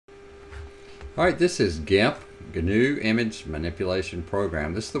Alright, this is Gimp, GNU Image Manipulation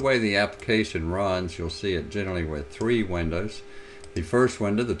Program. This is the way the application runs. You'll see it generally with three windows. The first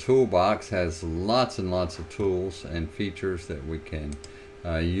window, the toolbox, has lots and lots of tools and features that we can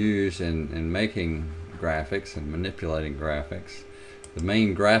use in making graphics and manipulating graphics. The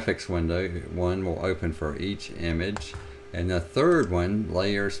main graphics window, one will open for each image. And the third one,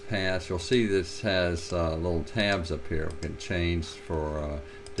 layers pass, you'll see this has little tabs up here. We can change for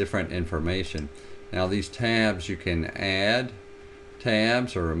different information. Now these tabs, you can add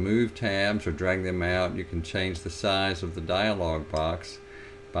tabs or remove tabs or drag them out. You can change the size of the dialog box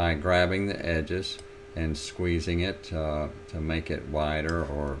by grabbing the edges and squeezing it to make it wider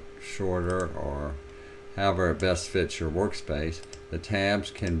or shorter or however it best fits your workspace. The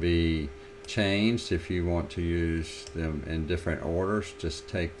tabs can be changed if you want to use them in different orders. Just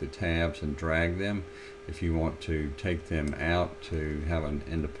take the tabs and drag them. If you want to take them out to have an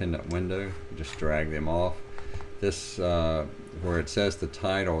independent window, just drag them off. This where it says the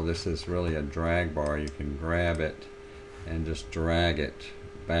title, this is really a drag bar. You can grab it and just drag it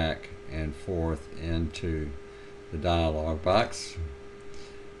back and forth into the dialog box.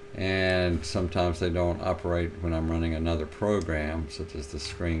 And sometimes they don't operate when I'm running another program, such as the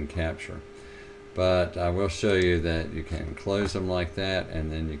screen capture. But I will show you that you can close them like that, and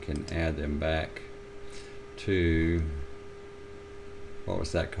then you can add them back to, what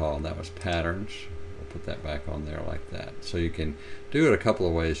was that called? That was patterns. We'll put that back on there like that. So you can do it a couple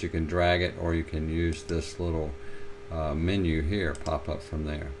of ways. You can drag it, or you can use this little menu here, pop up from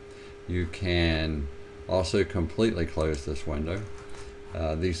there. You can also completely close this window.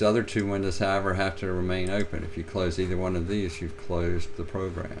 These other two windows, however, have to remain open. If you close either one of these, you've closed the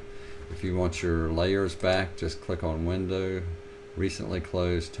program. If you want your layers back, just click on Window, Recently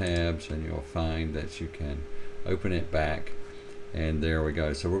Closed Tabs, and you'll find that you can open it back. And there we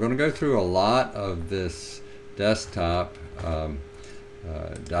go. So we're going to go through a lot of this desktop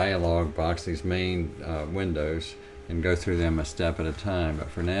dialog box, these main windows, and go through them a step at a time.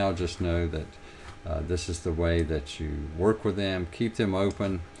 But for now, just know that this is the way that you work with them. Keep them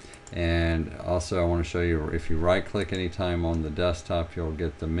open. And also I want to show you, if you right click anytime on the desktop, you'll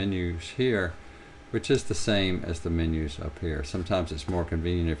get the menus here, which is the same as the menus up here. Sometimes it's more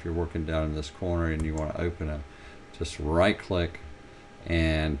convenient if you're working down in this corner and you want to open a, just right click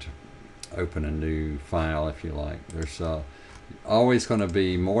and open a new file if you like. There's always going to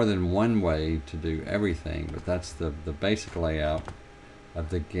be more than one way to do everything, but that's the basic layout of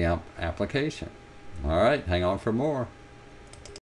the Gimp application. Alright, hang on for more.